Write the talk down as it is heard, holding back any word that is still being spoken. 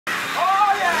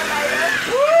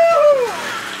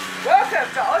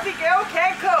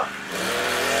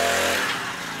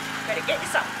Get you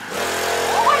some.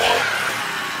 Oh yeah.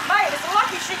 Mate, it's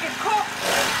lucky she can cook.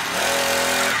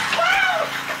 Wow.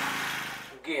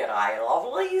 G'day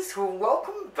lovelies,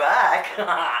 welcome back.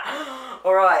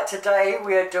 Alright, today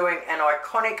we are doing an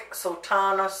iconic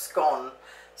Sultana scone.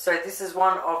 So this is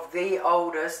one of the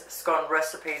oldest scone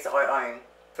recipes I own.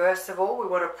 First of all, we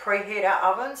want to preheat our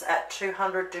ovens at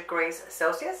 200 degrees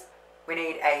Celsius. We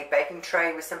need a baking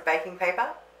tray with some baking paper.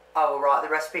 I will write the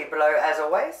recipe below as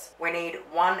always. We need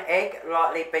 1 egg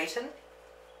lightly beaten.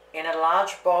 In a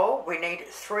large bowl, we need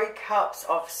 3 cups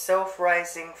of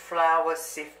self-raising flour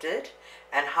sifted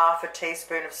and half a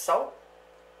teaspoon of salt.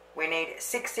 We need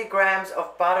 60 grams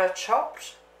of butter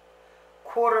chopped,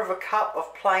 1/4 cup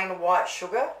of plain white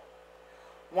sugar,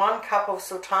 1 cup of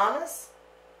sultanas,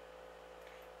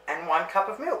 and 1 cup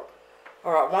of milk.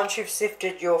 Alright, once you've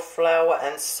sifted your flour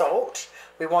and salt,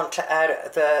 we want to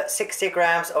add the 60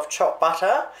 grams of chopped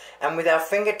butter, and with our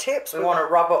fingertips we want to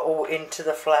rub it all into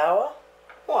the flour.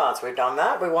 Once we've done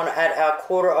that, we want to add our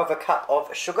 1/4 cup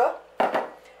of sugar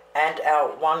and our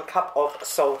 1 cup of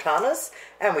sultanas,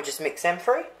 and we just mix them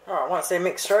through. Alright, once they're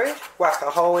mixed through, whack a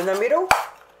hole in the middle.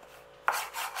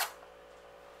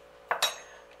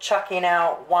 Chuck in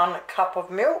our 1 cup of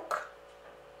milk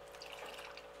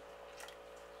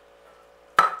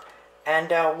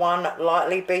and our 1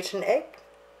 lightly beaten egg,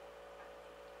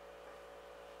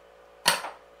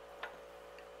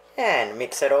 and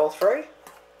mix it all through.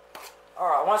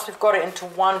 Alright, once we've got it into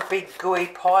one big gooey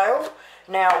pile,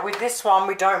 now with this one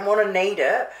we don't want to knead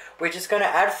it, we're just going to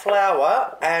add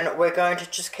flour and we're going to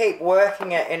just keep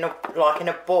working it in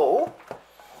a ball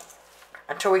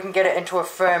until we can get it into a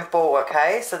firm ball,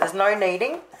 okay? So there's no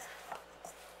kneading,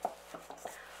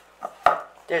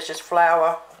 there's just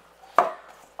flour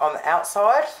on the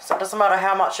outside, so it doesn't matter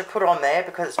how much you put on there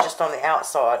because it's just on the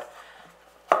outside.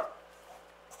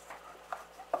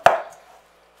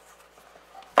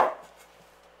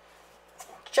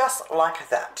 Just like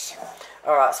that.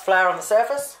 Alright, it's flour on the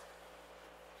surface.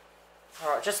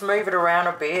 Alright, just move it around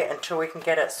a bit until we can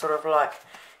get it sort of like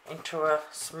into a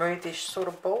smoothish sort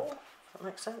of ball. That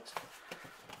makes sense?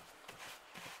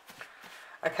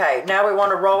 Okay, now we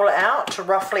want to roll it out to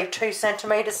roughly 2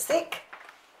 centimeters thick.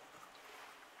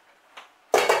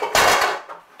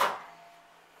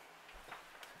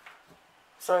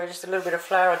 So just a little bit of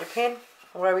flour on your pan,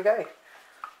 away we go.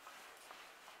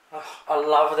 Oh, I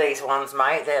love these ones,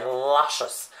 mate. They're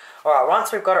luscious. Alright,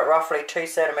 once we've got it roughly 2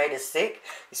 centimeters thick,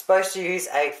 you're supposed to use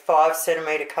a 5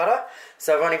 centimeter cutter.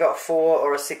 So I've only got 4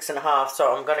 or a 6.5,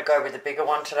 so I'm going to go with the bigger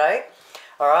one today.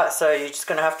 Alright, so you're just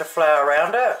going to have to flour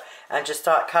around it and just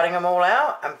start cutting them all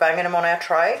out and banging them on our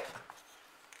tray.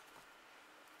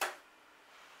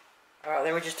 Alright,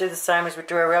 then we just do the same as we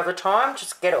do every other time.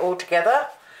 Just get it all together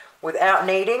without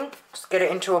kneading. Just get it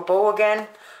into a ball again.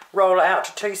 Roll it out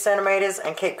to 2 centimeters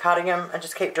and keep cutting them and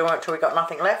just keep doing it until we got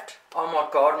nothing left. Oh my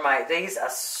god, mate, these are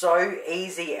so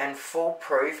easy and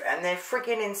foolproof and they're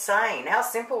freaking insane. How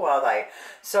simple are they?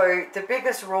 So the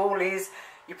biggest rule is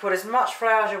you put as much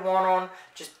flour as you want on,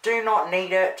 just do not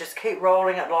knead it, just keep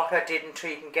rolling it like I did until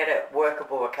you can get it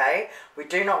workable, okay? We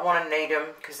do not want to knead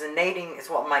them because the kneading is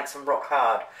what makes them rock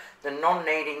hard. The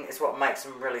non-kneading is what makes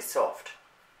them really soft.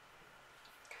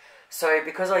 So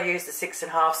because I used the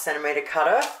 6.5 centimeter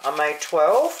cutter, I made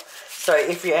 12. So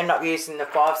if you end up using the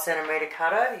 5 centimeter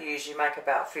cutter, you usually make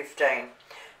about 15.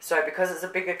 So because it's a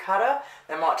bigger cutter,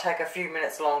 they might take a few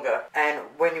minutes longer. And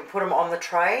when you put them on the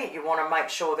tray, you want to make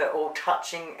sure they're all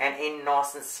touching and in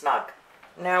nice and snug.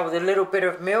 Now with a little bit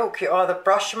of milk, you either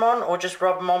brush them on or just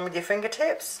rub them on with your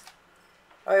fingertips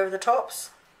over the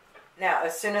tops. Now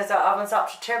as soon as our oven's up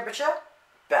to temperature,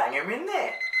 bang them in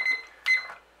there.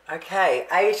 Okay,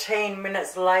 18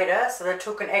 minutes later, so they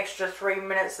took an extra 3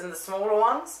 minutes in the smaller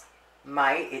ones.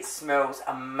 Mate, it smells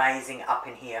amazing up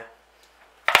in here.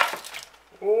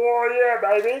 Oh yeah,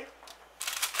 baby.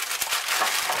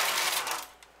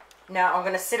 Now I'm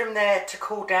going to sit them there to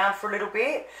cool down for a little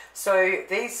bit. So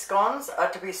these scones are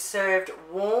to be served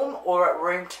warm or at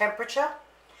room temperature.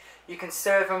 You can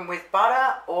serve them with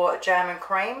butter or jam and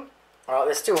cream. Alright,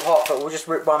 they're still hot, but we'll just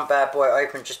rip one bad boy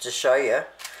open just to show you.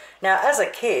 Now, as a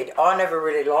kid, I never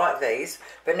really liked these,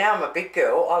 but now I'm a big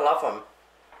girl, I love them.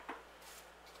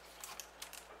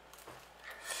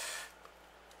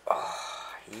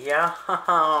 Oh,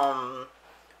 yum.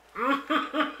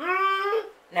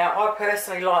 Now, I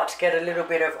personally like to get a little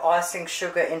bit of icing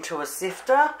sugar into a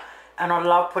sifter, and I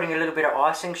love putting a little bit of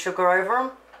icing sugar over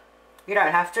them. You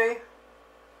don't have to.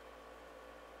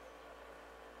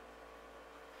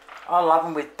 I love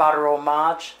them with butter or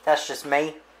marge, that's just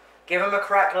me. Give them a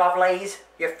crack, lovelies.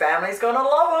 Your family's gonna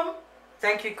love them.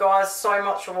 Thank you guys so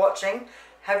much for watching.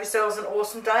 Have yourselves an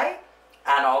awesome day,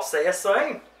 and I'll see you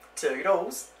soon.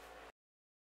 Toodles.